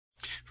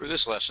For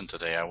this lesson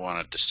today, I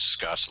want to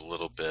discuss a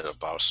little bit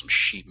about some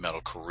sheet metal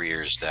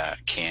careers that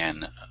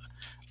can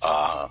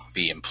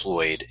be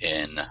employed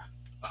in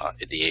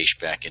the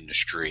HVAC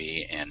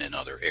industry and in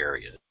other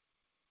areas.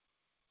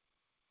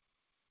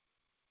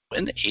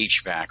 In the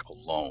HVAC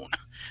alone,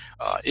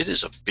 it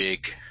is a big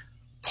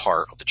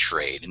part of the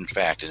trade. In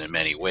fact, in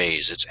many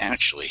ways, it's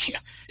actually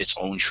its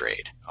own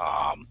trade.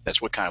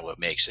 That's what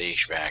makes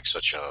HVAC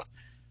such a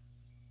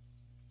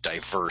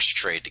diverse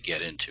trade to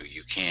get into.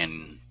 You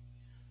can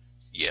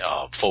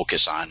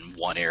focus on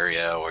one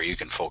area, or you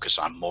can focus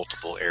on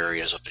multiple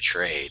areas of the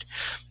trade.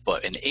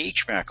 But in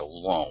HVAC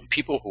alone,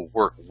 people who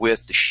work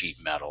with the sheet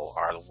metal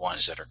are the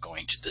ones that are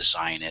going to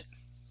design it.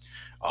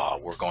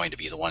 We're going to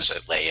be the ones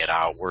that lay it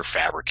out. We're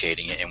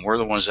fabricating it, and we're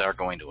the ones that are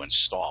going to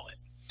install it.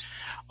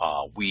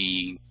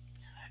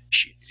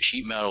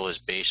 Sheet metal is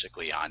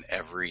basically on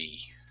every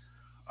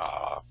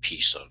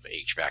piece of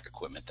HVAC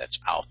equipment that's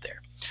out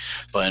there.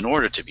 But in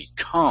order to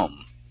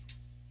become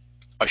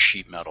a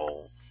sheet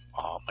metal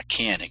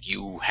mechanic,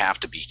 you have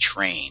to be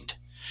trained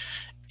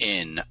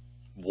in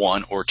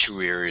one or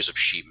two areas of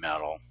sheet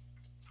metal,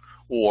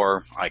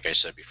 or, like I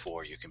said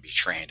before, you can be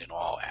trained in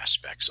all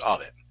aspects of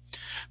it.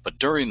 But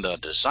during the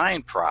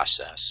design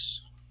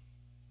process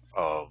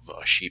of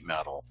sheet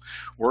metal,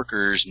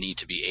 workers need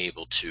to be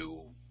able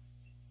to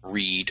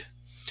read,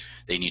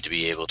 they need to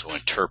be able to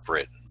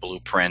interpret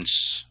blueprints,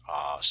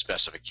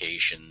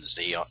 specifications.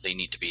 They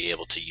need to be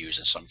able to use,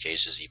 in some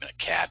cases, even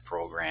a CAD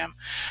program,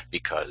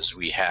 because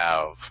we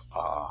have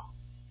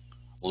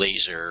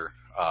laser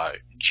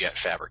jet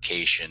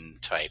fabrication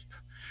type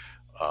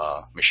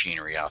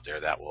machinery out there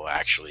that will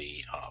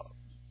actually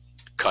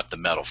cut the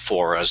metal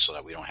for us so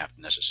that we don't have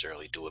to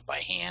necessarily do it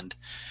by hand.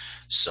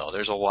 So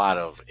there's a lot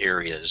of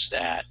areas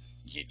that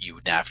you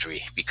would have to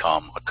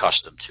become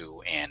accustomed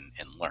to and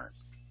learn.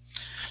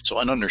 So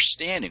in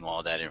understanding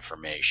all that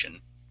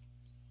information,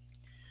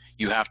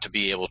 you have to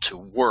be able to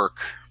work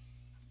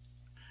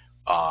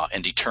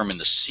and determine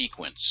the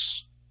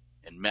sequence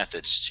and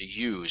methods to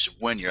use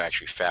when you're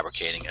actually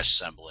fabricating,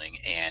 assembling,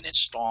 and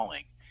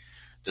installing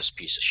this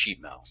piece of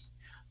sheet metal.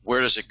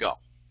 Where does it go?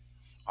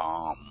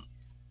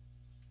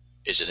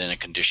 Is it in a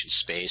conditioned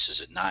space?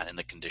 Is it not in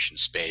the conditioned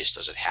space?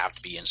 Does it have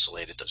to be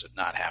insulated? Does it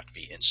not have to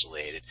be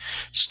insulated?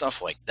 Stuff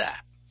like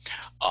that.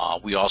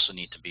 We also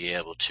need to be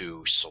able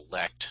to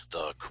select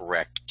the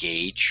correct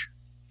gauge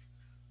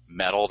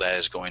metal that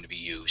is going to be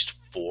used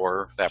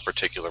for that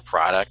particular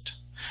product.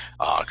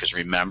 Because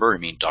remember,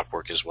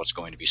 ductwork is what's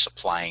going to be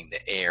supplying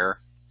the air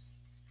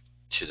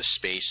to the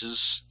spaces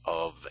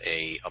of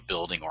a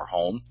building or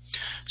home.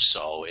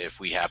 So if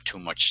we have too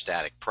much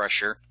static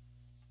pressure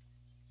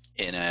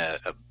in a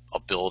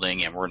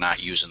building and we're not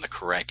using the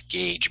correct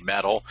gauge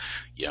metal,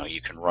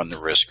 you can run the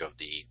risk of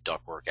the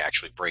ductwork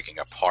actually breaking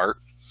apart.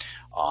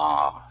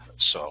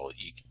 So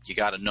you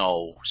got to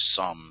know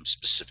some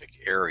specific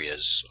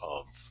areas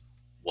of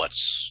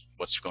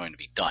what's going to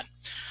be done.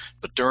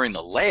 But during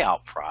the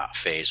layout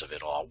phase of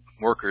it all,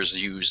 workers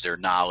use their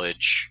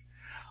knowledge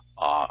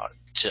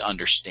to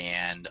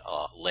understand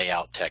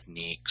layout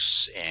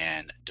techniques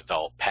and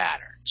develop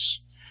patterns.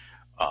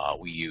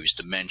 We use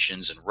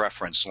dimensions and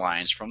reference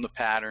lines from the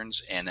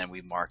patterns, and then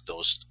we mark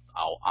those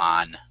out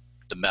on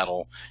the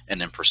metal and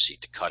then proceed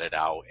to cut it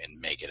out and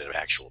make it an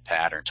actual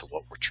pattern to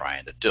what we're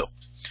trying to do.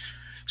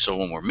 So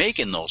when we're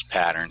making those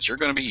patterns, you're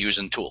going to be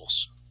using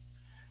tools.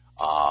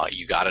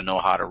 You got to know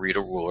how to read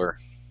a ruler.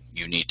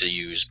 You need to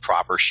use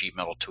proper sheet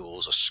metal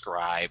tools, a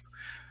scribe.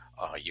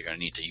 You're going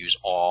to need to use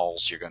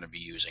awls. You're going to be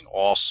using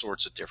all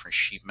sorts of different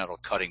sheet metal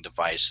cutting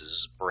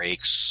devices,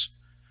 brakes,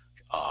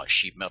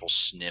 sheet metal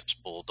snips,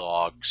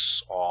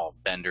 bulldogs, all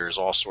benders,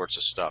 all sorts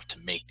of stuff to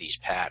make these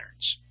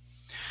patterns.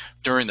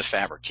 During the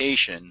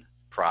fabrication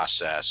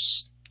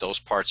process, those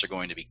parts are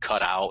going to be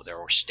cut out, they're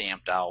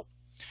stamped out,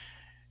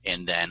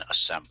 and then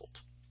assembled.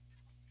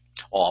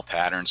 All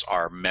patterns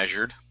are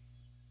measured.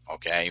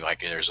 Okay,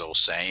 like there's an old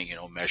saying,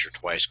 measure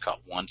twice, cut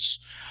once.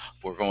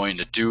 We're going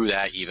to do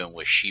that even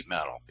with sheet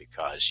metal,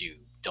 because you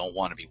don't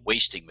want to be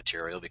wasting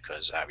material,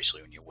 because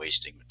obviously when you're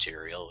wasting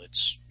material,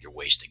 you're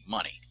wasting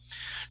money.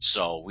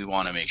 So we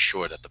want to make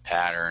sure that the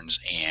patterns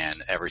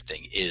and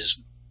everything is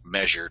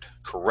measured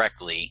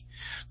correctly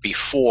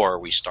before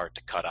we start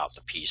to cut out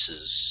the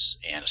pieces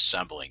and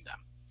assembling them.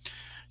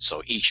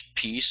 So each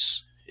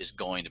piece is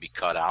going to be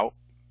cut out.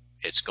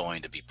 It's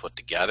going to be put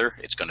together.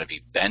 It's going to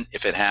be bent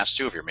if it has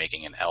to. If you're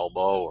making an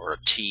elbow or a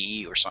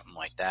T or something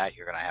like that,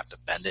 you're going to have to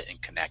bend it and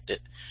connect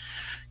it.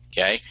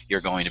 Okay?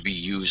 You're going to be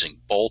using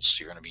bolts.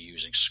 You're going to be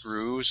using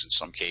screws. In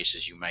some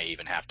cases, you may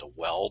even have to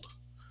weld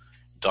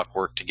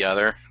ductwork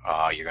together.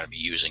 You're going to be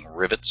using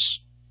rivets.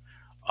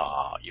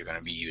 You're going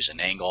to be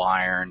using angle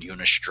iron,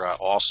 unistrut,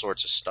 all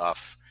sorts of stuff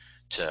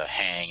to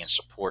hang and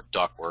support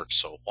ductwork.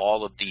 So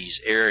all of these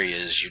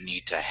areas, you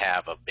need to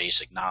have a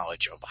basic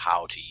knowledge of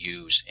how to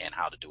use and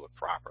how to do it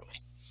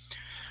properly.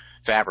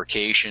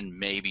 Fabrication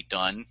may be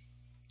done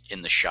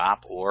in the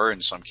shop, or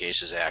in some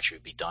cases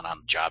actually be done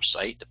on the job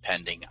site,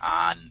 depending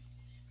on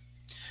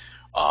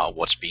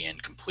what's being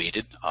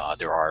completed.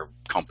 There are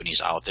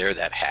companies out there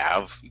that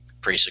have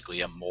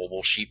basically a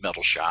mobile sheet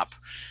metal shop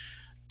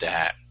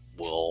that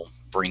will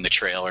bring the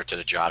trailer to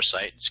the job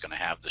site. It's going to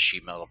have the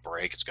sheet metal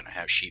brake. It's going to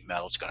have sheet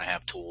metal. It's going to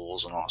have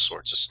tools and all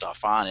sorts of stuff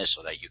on it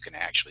so that you can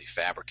actually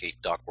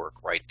fabricate ductwork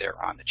right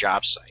there on the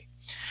job site.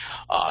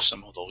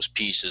 Some of those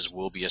pieces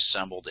will be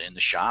assembled in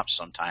the shop.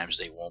 Sometimes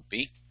they won't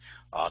be,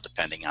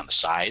 depending on the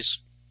size,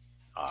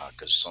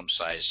 because some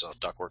size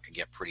ductwork can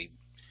get pretty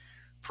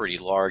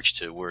large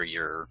to where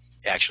you're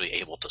actually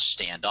able to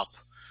stand up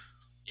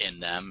in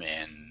them,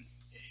 and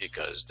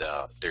because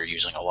they're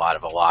using a lot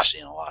of velocity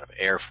and a lot of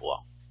airflow.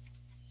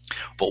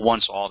 But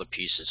once all the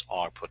pieces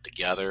are put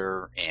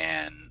together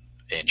and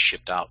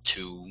shipped out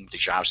to the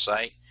job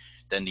site,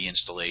 then the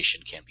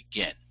installation can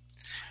begin.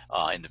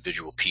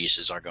 Individual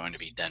pieces are going to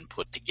be then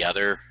put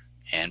together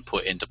and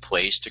put into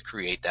place to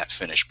create that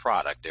finished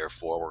product.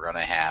 Therefore, we're going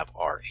to have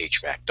our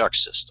HVAC duct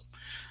system.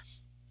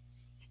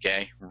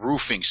 Okay,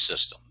 roofing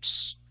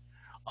systems,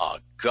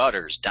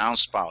 gutters,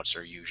 downspouts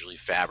are usually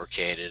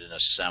fabricated and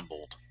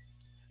assembled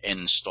and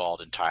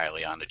installed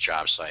entirely on the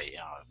job site.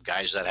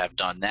 Guys that have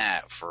done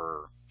that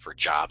for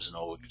jobs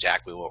know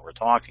exactly what we're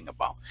talking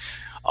about.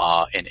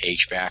 In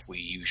HVAC, we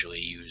usually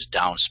use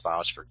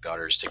downspouts for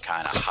gutters to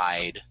kind of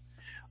hide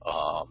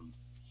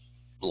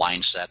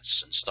line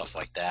sets and stuff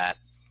like that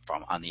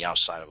from on the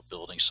outside of a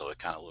building, so it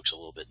kind of looks a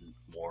little bit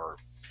more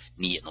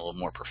neat and a little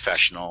more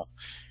professional.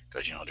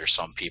 Because, you know, there's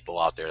some people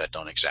out there that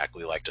don't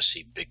exactly like to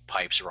see big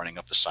pipes running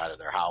up the side of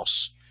their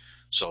house.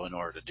 So in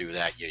order to do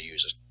that, you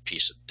use a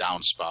piece of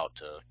downspout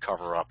to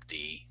cover up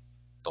the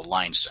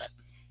line set.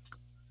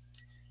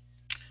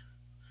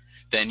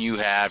 Then you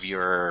have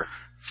your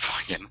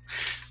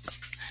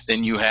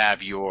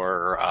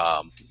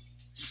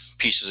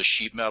pieces of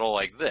sheet metal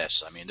like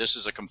this. I mean, this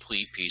is a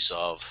complete piece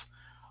of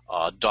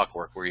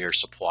ductwork where your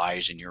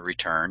supplies and your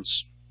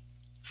returns.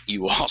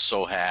 You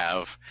also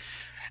have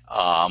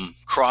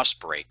cross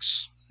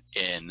breaks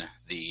in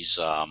these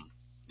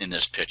in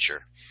this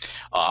picture.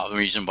 The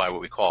reason by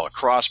what we call a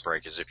cross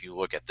break is if you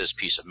look at this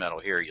piece of metal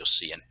here, you'll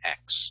see an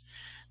X.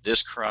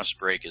 This cross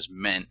break is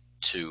meant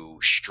to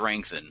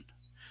strengthen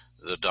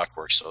the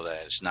ductwork so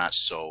that it's not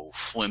so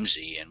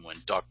flimsy, and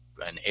when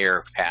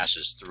air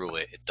passes through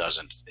it, it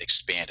doesn't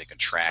expand and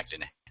contract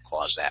and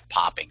cause that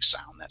popping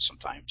sound that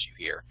sometimes you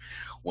hear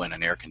when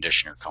an air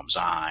conditioner comes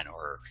on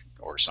or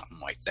something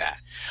like that.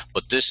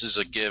 But this is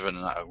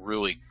a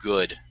really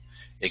good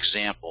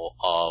example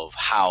of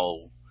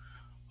how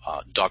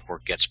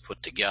ductwork gets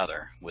put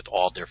together with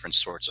all different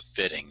sorts of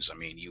fittings. I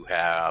mean, you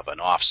have an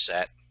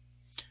offset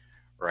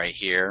right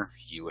here.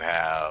 You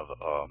have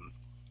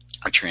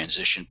a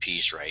transition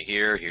piece right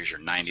here. Here's your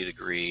 90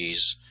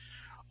 degrees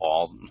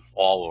all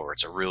over.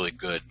 It's a really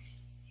good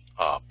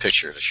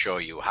picture to show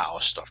you how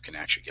stuff can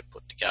actually get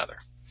put together.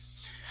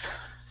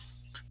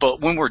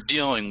 But when we're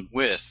dealing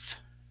with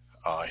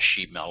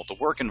sheet metal, the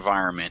work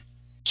environment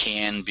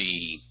can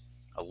be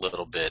a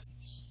little bit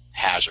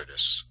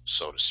hazardous,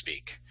 so to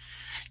speak.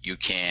 You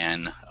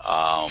can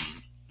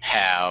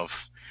have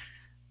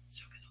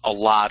a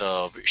lot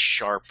of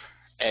sharp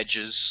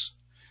edges.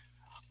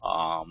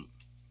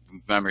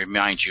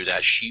 Remind you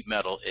that sheet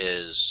metal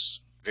is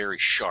very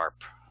sharp.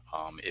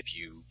 If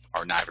you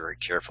are not very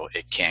careful,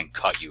 it can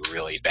cut you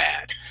really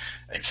bad.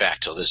 In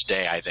fact, to this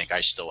day, I think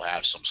I still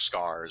have some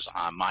scars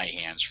on my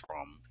hands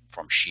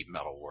from sheet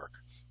metal work.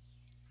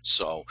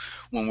 So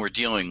when we're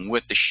dealing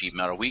with the sheet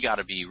metal, we got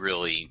to be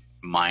really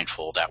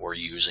mindful that we're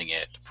using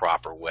it the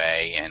proper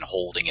way and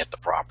holding it the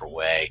proper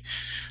way,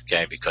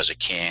 okay? Because it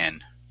can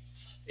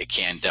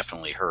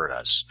definitely hurt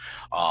us.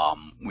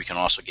 We can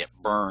also get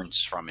burns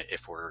from it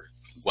if we're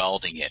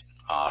welding it.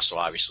 So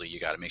obviously you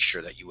got to make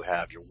sure that you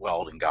have your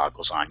welding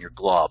goggles on, your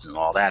gloves, and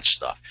all that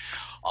stuff.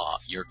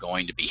 You're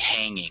going to be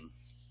hanging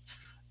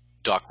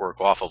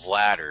ductwork off of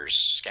ladders,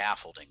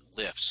 scaffolding,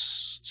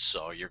 lifts.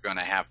 So you're going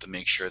to have to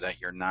make sure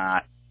that you're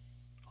not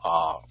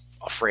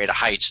afraid of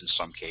heights in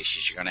some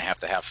cases. You're going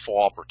to have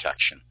fall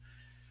protection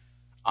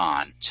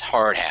on,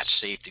 hard hats,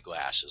 safety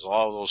glasses,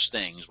 all those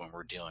things when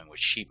we're dealing with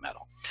sheet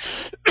metal.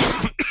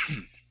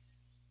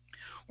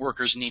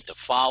 Workers need to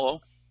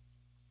follow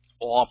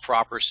all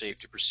proper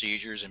safety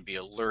procedures and be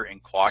alert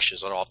and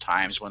cautious at all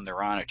times when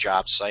they're on a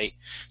job site,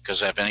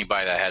 because if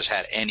anybody that has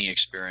had any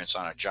experience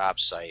on a job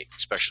site,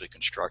 especially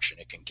construction,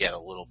 it can get a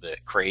little bit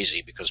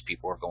crazy because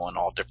people are going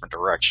all different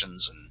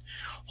directions and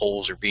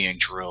holes are being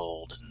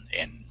drilled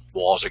and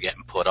walls are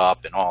getting put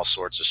up and all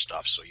sorts of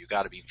stuff. So you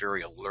got to be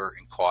very alert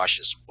and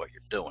cautious of what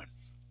you're doing.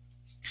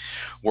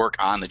 Work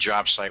on the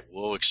job site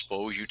will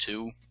expose you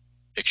to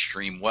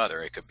extreme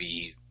weather. It could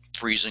be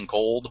freezing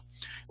cold,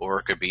 or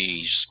it could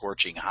be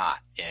scorching hot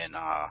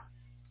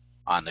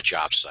on the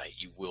job site.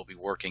 You will be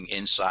working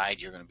inside.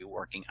 You're going to be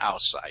working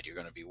outside. You're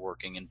going to be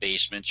working in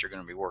basements. You're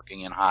going to be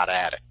working in hot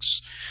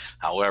attics.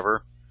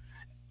 However,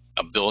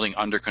 a building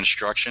under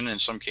construction in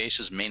some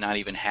cases may not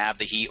even have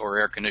the heat or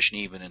air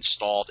conditioning even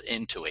installed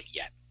into it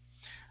yet.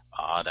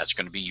 That's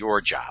going to be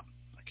your job.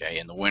 Okay,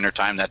 in the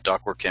wintertime, that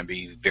ductwork can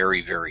be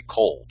very, very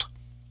cold.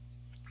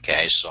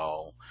 Okay,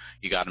 so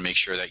you got to make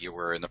sure that you're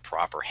wearing the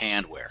proper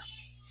handwear.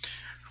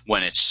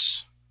 When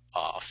it's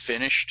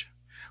finished,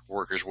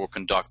 Workers will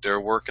conduct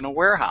their work in a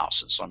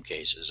warehouse in some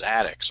cases,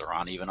 attics, or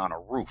even on a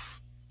roof.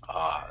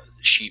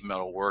 Sheet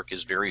metal work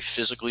is very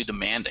physically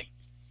demanding.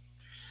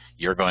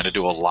 You're going to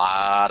do a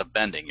lot of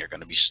bending. You're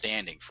going to be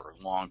standing for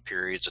long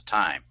periods of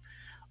time.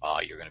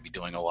 You're going to be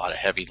doing a lot of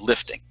heavy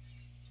lifting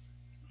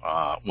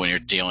when you're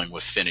dealing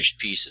with finished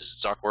pieces.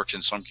 Ductwork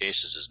in some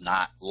cases is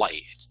not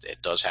light.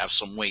 It does have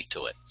some weight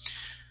to it,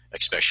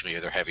 especially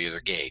if they're heavier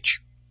gauge.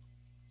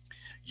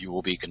 You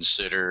will be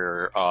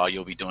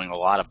you'll be doing a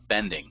lot of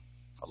bending,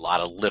 a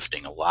lot of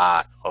lifting, a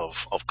lot of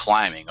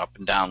climbing up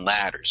and down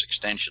ladders,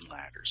 extension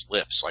ladders,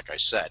 lifts, like I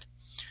said.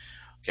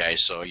 Okay,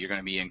 so you're going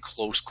to be in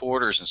close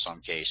quarters in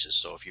some cases.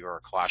 So if you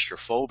are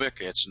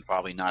claustrophobic, it's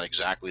probably not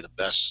exactly the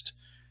best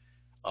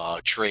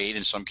trade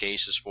in some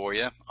cases for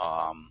you.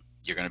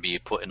 You're going to be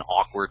put in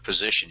awkward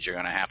positions. You're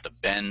going to have to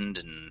bend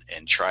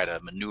and try to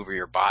maneuver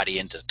your body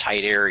into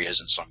tight areas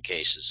in some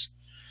cases.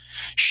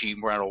 Sheet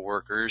metal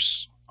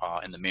workers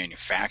in the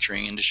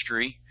manufacturing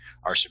industry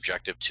are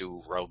subjected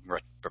to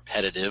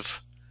repetitive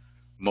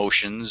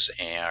motions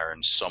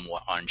and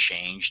somewhat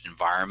unchanged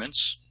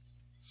environments.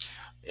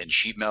 In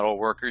sheet metal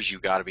workers,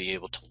 you've got to be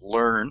able to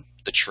learn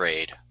the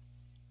trade.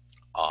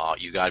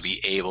 You got to be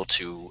able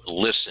to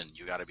listen.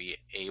 You got to be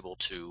able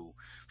to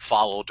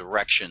follow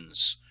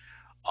directions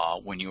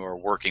when you are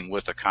working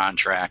with a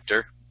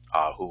contractor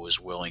who is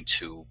willing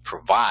to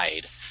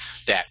provide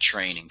that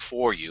training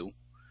for you,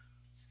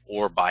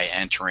 or by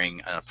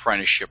entering an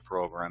apprenticeship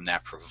program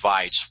that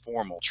provides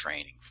formal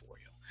training for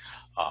you.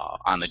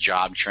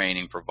 On-the-job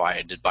training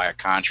provided by a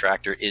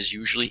contractor is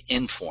usually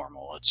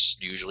informal. It's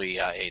usually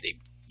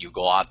you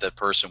go out the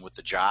person with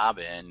the job,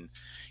 and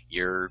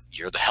you're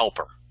the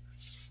helper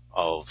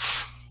of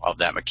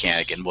that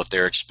mechanic, and what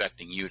they're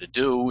expecting you to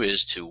do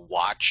is to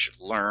watch,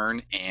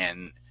 learn,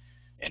 and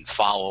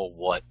follow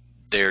what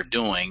they're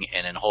doing,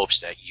 and in hopes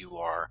that you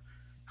are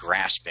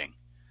grasping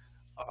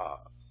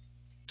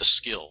the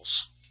skills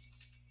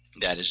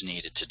that is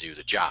needed to do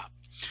the job.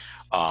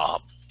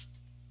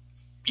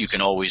 You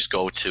can always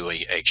go to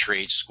a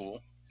trade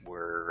school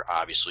where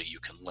obviously you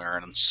can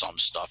learn some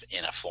stuff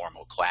in a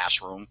formal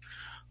classroom,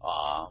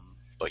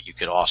 but you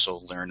could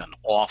also learn an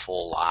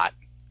awful lot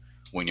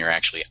when you're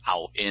actually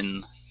out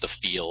in the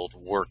field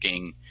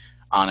working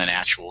on an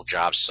actual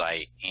job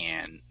site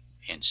and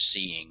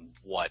seeing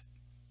what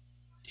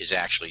is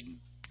actually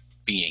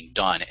being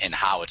done and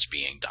how it's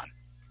being done.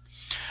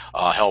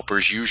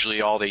 Helpers,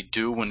 usually all they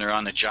do when they're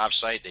on the job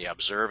site, they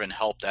observe and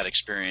help that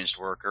experienced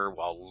worker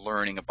while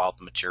learning about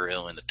the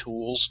material and the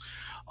tools.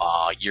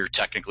 You're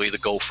technically the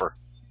gopher.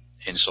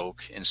 And so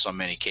in so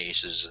many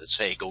cases, it's,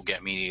 hey, go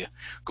get me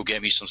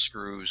some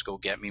screws, go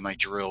get me my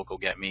drill, go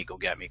get me.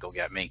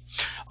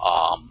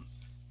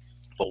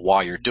 But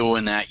while you're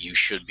doing that, you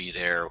should be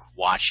there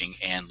watching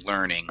and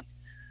learning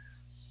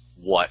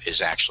what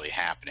is actually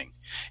happening.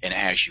 And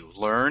as you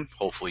learn,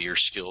 hopefully your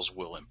skills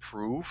will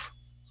improve.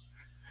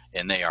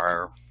 And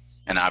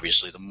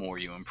obviously the more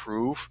you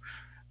improve,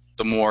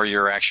 the more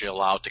you're actually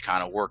allowed to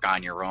kind of work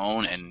on your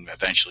own and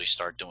eventually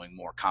start doing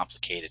more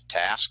complicated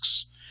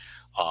tasks.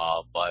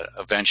 But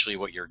eventually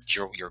what your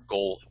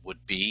goal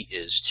would be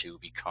is to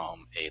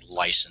become a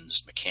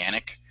licensed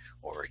mechanic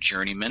or a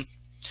journeyman.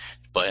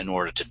 But in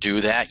order to do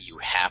that, you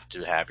have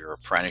to have your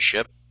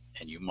apprenticeship,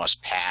 and you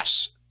must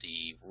pass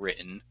the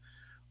written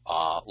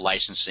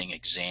licensing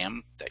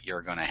exam that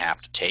you're going to have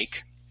to take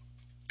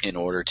in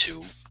order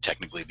to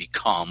technically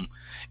become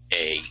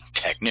a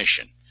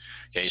technician.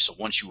 Okay, so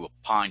once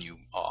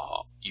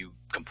you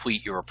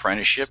complete your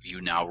apprenticeship,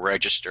 you now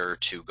register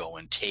to go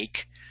and take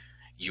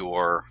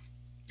your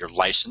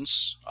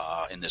license.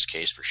 In this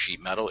case, for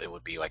sheet metal, it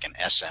would be like an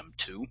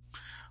SM2,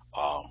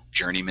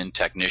 journeyman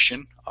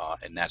technician,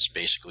 and that's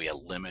basically a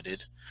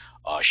limited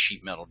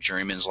sheet metal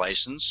journeyman's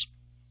license.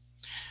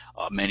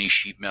 Many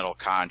sheet metal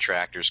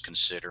contractors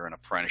consider an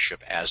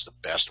apprenticeship as the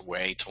best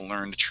way to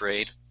learn the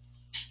trade.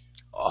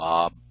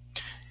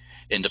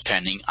 And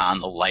depending on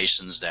the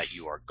license that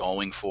you are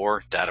going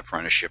for, that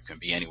apprenticeship can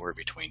be anywhere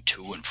between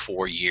 2 and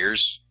 4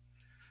 years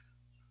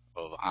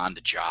of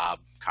on-the-job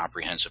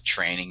comprehensive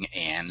training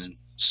and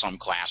some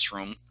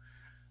classroom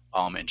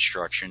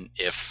instruction,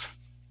 if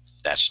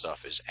that stuff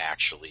is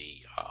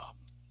actually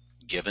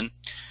given.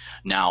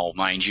 Now,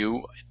 mind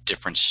you,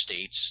 different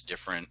states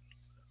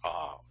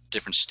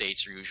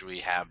usually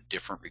have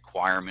different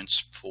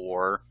requirements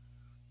for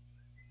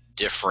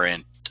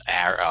different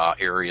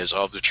areas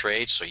of the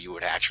trade, so you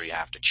would actually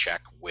have to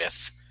check with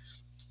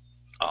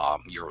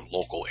your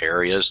local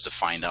areas to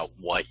find out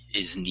what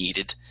is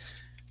needed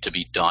to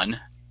be done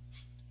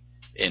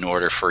in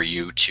order for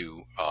you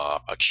to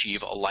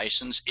achieve a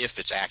license, if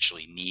it's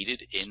actually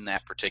needed in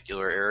that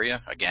particular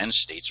area. Again,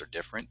 states are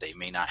different. They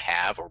may not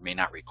have or may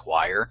not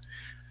require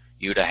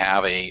you to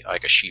have a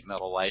sheet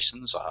metal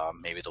license.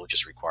 Maybe they'll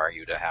just require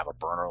you to have a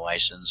burner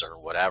license or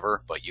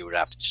whatever, but you would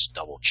have to just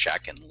double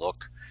check and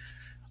look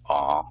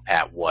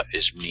at what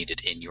is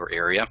needed in your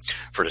area.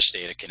 For the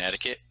state of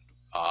Connecticut,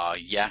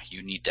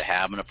 you need to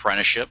have an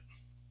apprenticeship.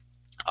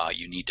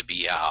 You need to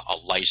be a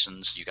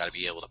licensed. You got to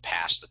be able to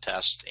pass the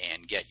test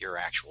and get your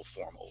actual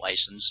formal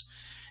license.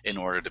 in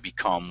order to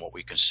become what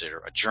we consider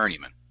a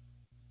journeyman.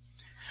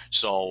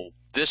 So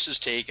this is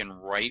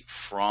taken right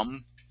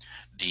from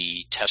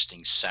the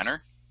testing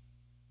center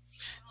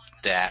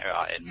that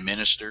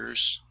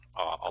administers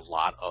a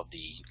lot of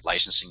the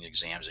licensing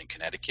exams in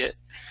Connecticut,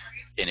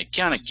 and it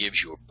kind of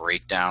gives you a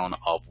breakdown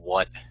of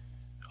what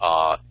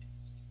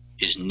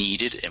is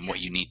needed and what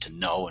you need to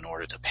know in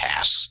order to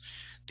pass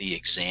the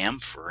exam.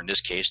 For, in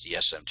this case, the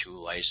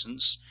SM2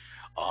 license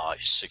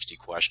is 60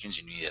 questions.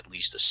 You need at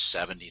least a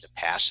 70 to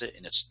pass it,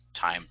 and it's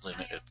time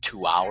limit of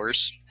 2 hours.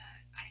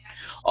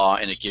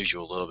 And it gives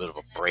you a little bit of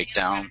a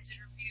breakdown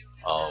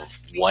of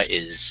what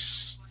is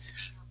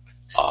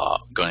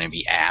going to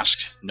be asked.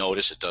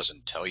 Notice it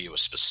doesn't tell you a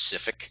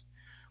specific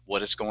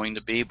what it's going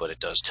to be, but it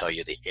does tell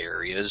you the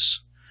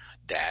areas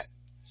that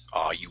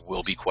you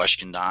will be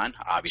questioned on.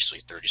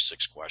 Obviously,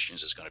 36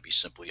 questions is going to be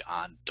simply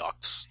on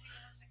ducts.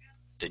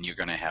 Then you're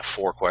going to have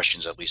 4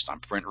 questions at least on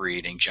print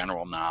reading,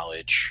 general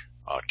knowledge,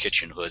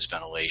 kitchen hoods,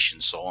 ventilation,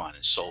 so on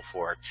and so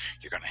forth.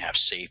 You're going to have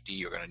safety.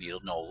 You're going to need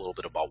to know a little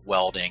bit about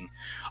welding,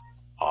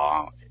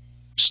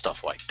 stuff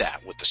like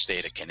that. With the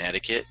state of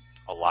Connecticut,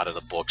 a lot of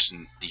the books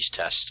in these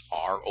tests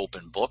are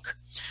open book,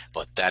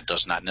 but that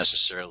does not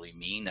necessarily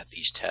mean that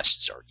these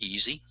tests are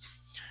easy.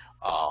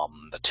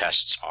 The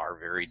tests are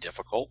very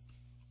difficult.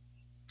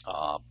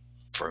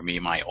 For me,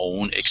 my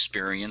own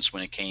experience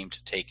when it came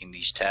to taking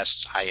these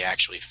tests, I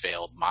actually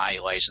failed my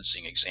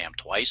licensing exam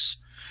twice,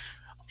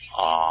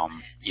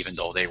 even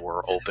though they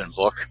were open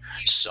book.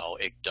 So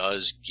it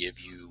does give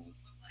you,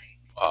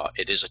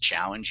 it is a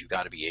challenge. You've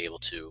got to be able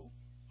to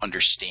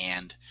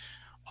understand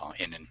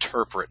and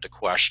interpret the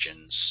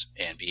questions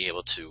and be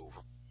able to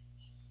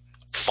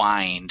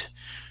find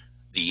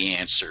the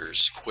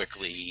answers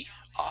quickly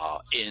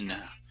in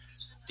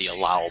the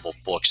allowable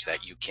books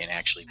that you can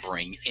actually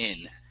bring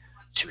in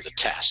to the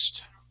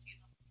test.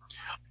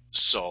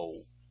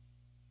 So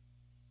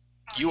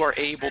you are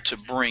able to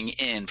bring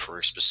in,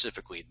 for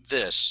specifically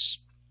this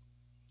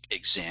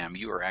exam,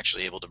 you are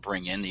actually able to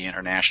bring in the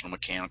International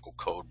Mechanical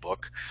Code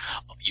book.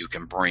 You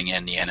can bring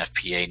in the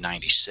NFPA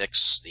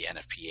 96, the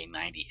NFPA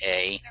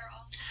 90A,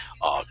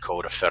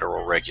 Code of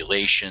Federal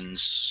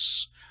Regulations.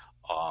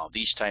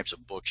 These types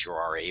of books you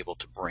are able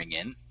to bring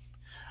in,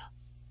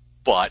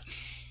 but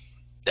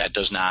that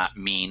does not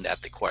mean that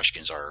the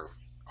questions are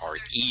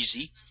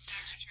easy.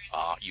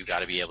 You got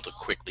to be able to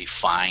quickly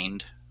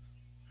find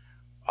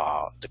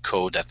the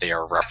code that they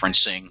are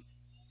referencing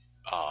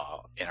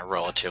in a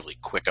relatively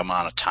quick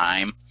amount of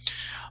time.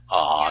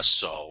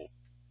 So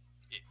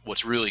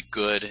what's really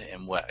good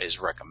and what is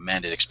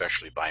recommended,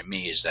 especially by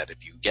me, is that if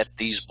you get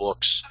these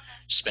books,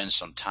 spend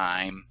some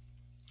time,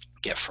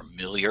 get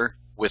familiar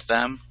with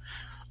them,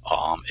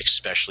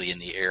 especially in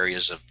the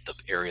areas of the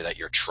area that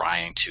you're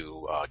trying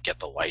to get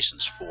the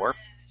license for.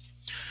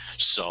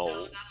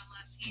 So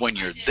when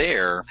you're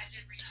there,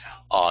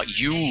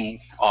 you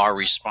are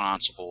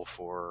responsible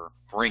for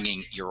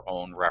bringing your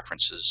own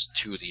references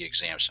to the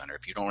exam center.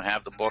 If you don't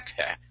have the book,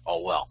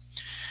 oh well.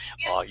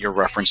 Your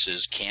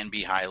references can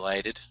be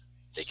highlighted,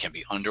 they can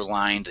be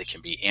underlined, they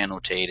can be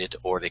annotated,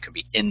 or they can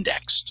be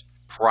indexed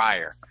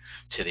prior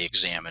to the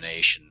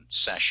examination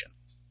session.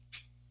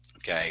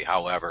 Okay.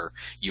 However,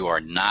 you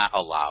are not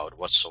allowed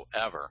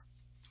whatsoever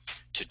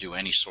to do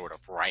any sort of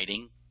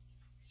writing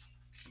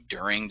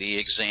during the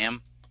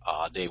exam.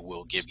 They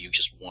will give you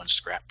just one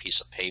scrap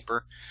piece of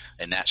paper,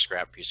 and that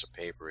scrap piece of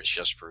paper is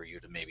just for you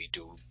to maybe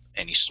do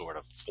any sort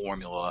of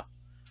formula,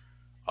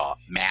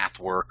 math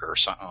work or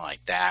something like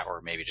that,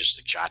 or maybe just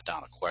to jot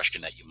down a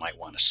question that you might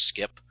want to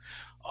skip.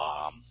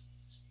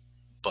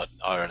 But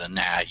other than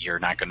that, you're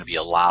not going to be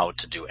allowed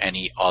to do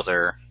any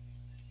other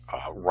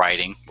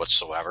writing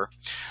whatsoever.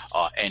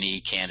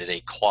 Any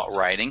candidate caught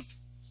writing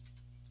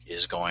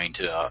is going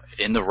to,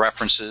 in the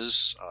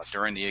references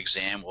during the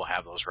exam, we'll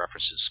have those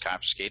references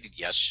confiscated.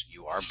 Yes,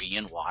 you are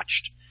being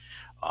watched.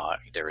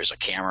 There is a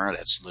camera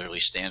that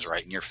literally stands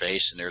right in your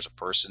face, and there's a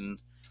person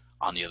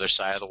on the other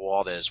side of the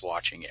wall that is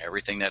watching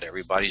everything that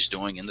everybody's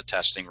doing in the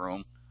testing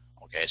room.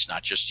 Okay, it's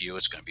not just you.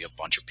 It's going to be a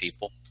bunch of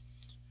people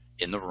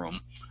in the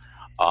room.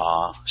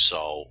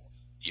 So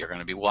you're going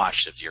to be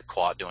watched. If you're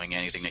caught doing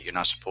anything that you're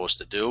not supposed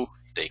to do,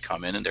 they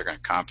come in and they're going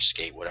to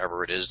confiscate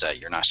whatever it is that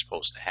you're not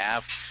supposed to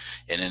have.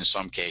 And in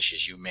some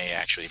cases, you may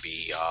actually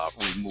be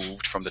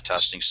removed from the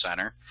testing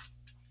center,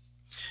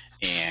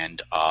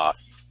 and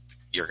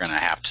you're going to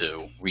have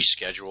to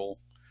reschedule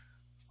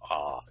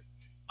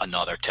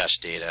another test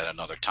date at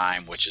another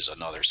time, which is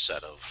another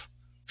set of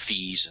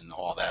fees and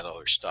all that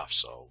other stuff.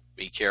 So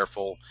be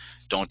careful.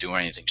 Don't do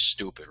anything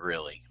stupid,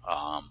 really.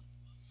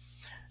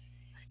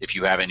 If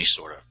you have any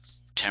sort of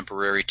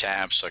temporary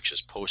tabs, such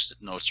as Post-it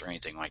notes or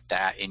anything like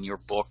that in your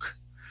book,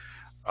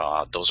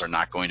 those are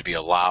not going to be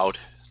allowed.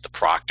 The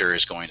proctor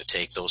is going to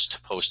take those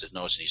Post-it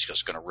notes and he's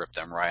just going to rip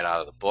them right out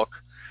of the book.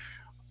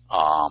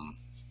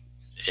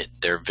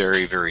 They're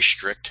very, very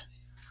strict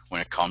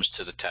when it comes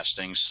to the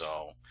testing.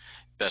 So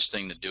best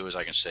thing to do, as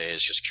I can say,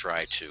 is just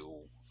try to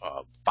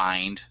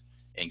find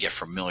and get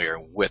familiar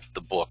with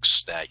the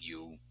books that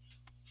you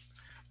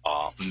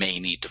may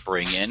need to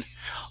bring in.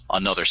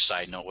 Another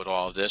side note with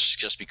all of this,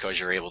 just because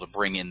you're able to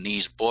bring in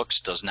these books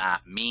does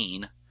not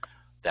mean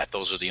that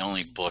those are the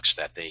only books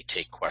that they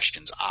take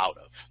questions out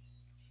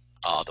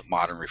of. The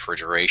Modern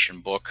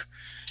Refrigeration book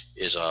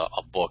is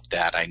a book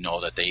that I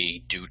know that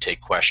they do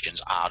take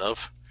questions out of.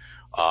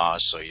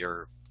 So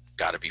you're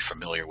got to be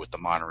familiar with the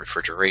Modern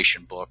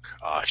Refrigeration book,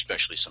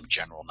 especially some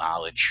general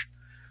knowledge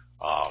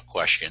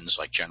questions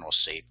like general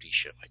safety,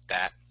 shit like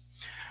that.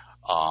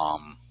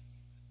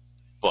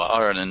 But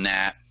other than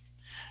that,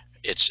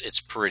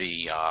 it's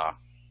pretty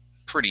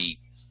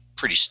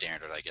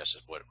standard, I guess,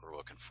 is what we're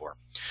looking for.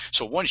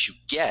 So once you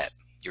get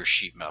your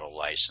sheet metal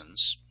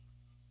license,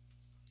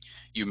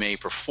 you may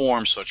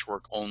perform such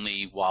work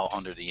only while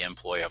under the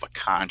employ of a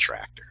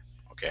contractor,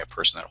 okay, a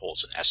person that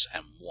holds an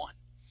SM1.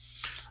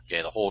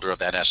 Okay, the holder of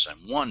that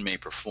SM1 may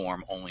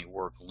perform only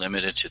work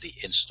limited to the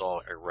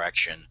install,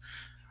 erection,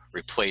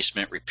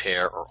 replacement,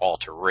 repair, or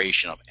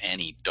alteration of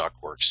any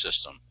ductwork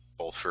system,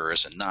 both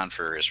ferrous and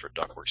non-ferrous for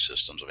ductwork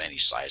systems of any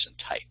size and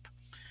type,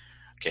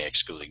 okay,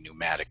 excluding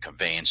pneumatic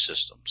conveyance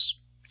systems.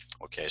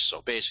 Okay,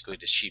 so basically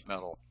the sheet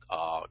metal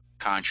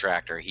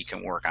contractor, he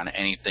can work on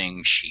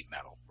anything sheet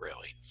metal,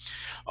 really.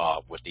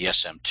 With the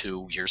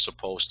SM2, you're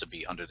supposed to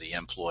be under the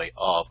employ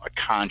of a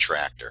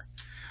contractor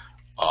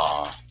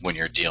when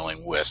you're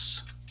dealing with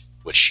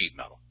sheet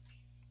metal.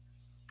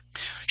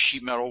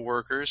 Sheet metal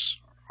workers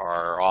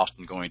are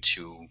often going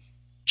to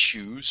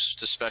choose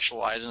to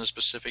specialize in a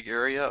specific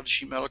area of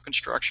sheet metal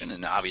construction,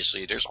 and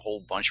obviously there's a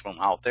whole bunch of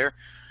them out there.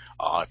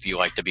 If you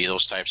like to be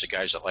those types of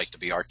guys that like to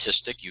be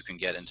artistic, you can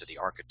get into the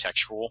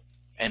architectural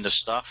end of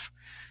stuff.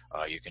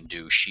 You can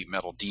do sheet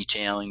metal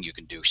detailing, you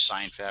can do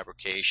sign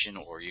fabrication,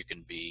 or you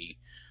can be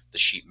the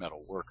sheet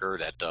metal worker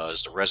that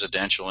does the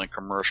residential and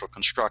commercial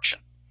construction.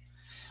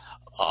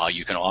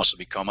 You can also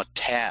become a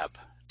tab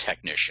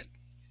technician,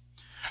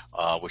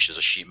 which is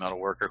a sheet metal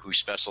worker who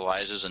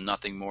specializes in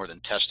nothing more than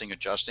testing,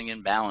 adjusting,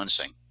 and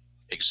balancing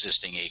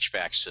existing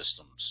HVAC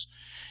systems.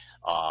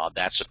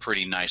 That's a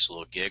pretty nice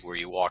little gig where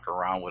you walk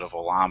around with a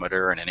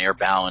velometer and an air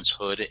balance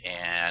hood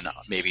and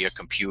maybe a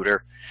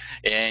computer,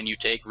 and you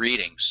take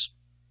readings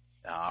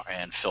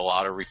and fill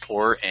out a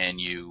report, and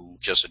you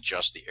just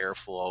adjust the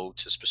airflow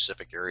to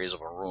specific areas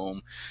of a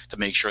room to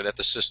make sure that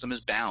the system is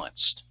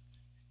balanced.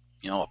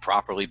 You know, a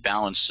properly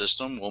balanced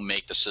system will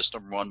make the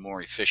system run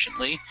more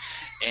efficiently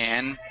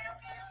and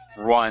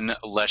run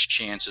less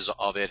chances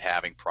of it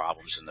having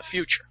problems in the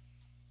future.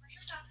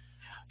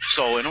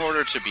 So in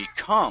order to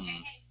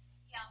become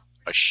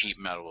a sheet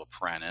metal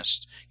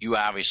apprentice, you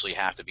obviously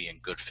have to be in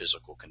good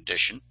physical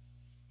condition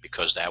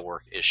because that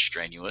work is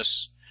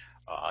strenuous.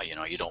 You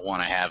know, you don't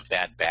want to have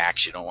bad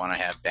backs, you don't want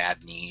to have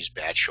bad knees,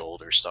 bad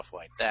shoulders, stuff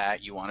like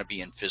that. You want to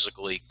be in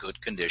physically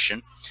good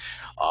condition.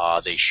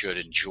 They should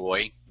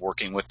enjoy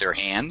working with their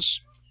hands,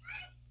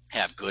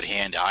 have good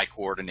hand-eye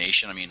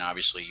coordination. I mean,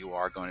 obviously you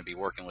are going to be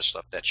working with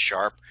stuff that's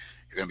sharp.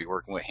 You're going to be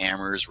working with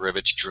hammers,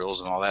 rivets,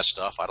 drills, and all that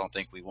stuff. I don't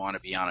think we want to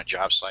be on a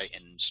job site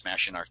and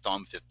smashing our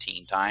thumb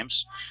 15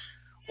 times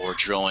or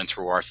drilling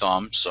through our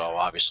thumb. So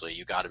obviously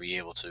you got to be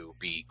able to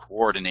be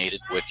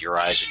coordinated with your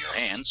eyes and your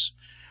hands.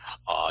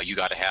 You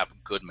got to have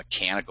good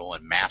mechanical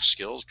and math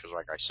skills because,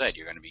 like I said,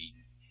 you're going to be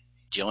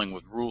dealing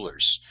with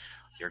rulers.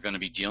 You're going to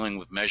be dealing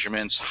with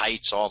measurements,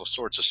 heights, all the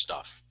sorts of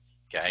stuff.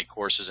 Okay,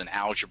 courses in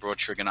algebra,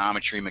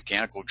 trigonometry,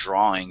 mechanical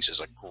drawings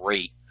is a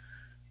great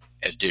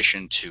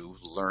addition to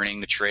learning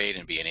the trade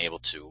and being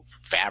able to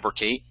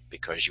fabricate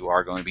because you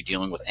are going to be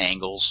dealing with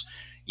angles.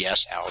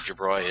 Yes,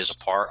 algebra is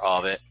a part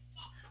of it.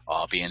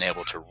 Being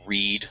able to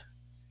read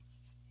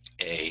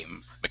a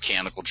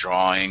mechanical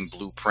drawing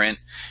blueprint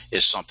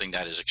is something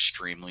that is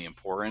extremely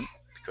important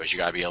because you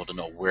got to be able to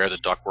know where the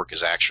ductwork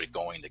is actually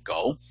going to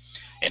go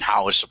and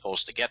how it's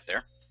supposed to get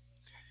there.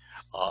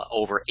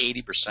 Over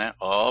 80%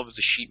 of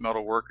the sheet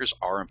metal workers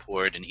are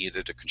employed in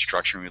either the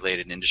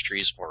construction-related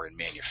industries or in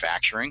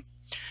manufacturing.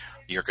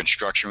 Your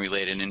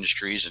construction-related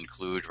industries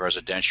include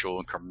residential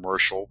and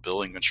commercial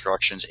building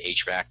constructions,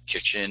 HVAC,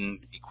 kitchen,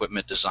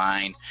 equipment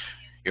design.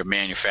 Your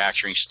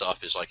manufacturing stuff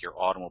is like your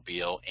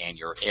automobile and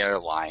your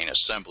airline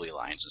assembly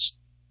lines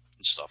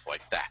and stuff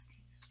like that.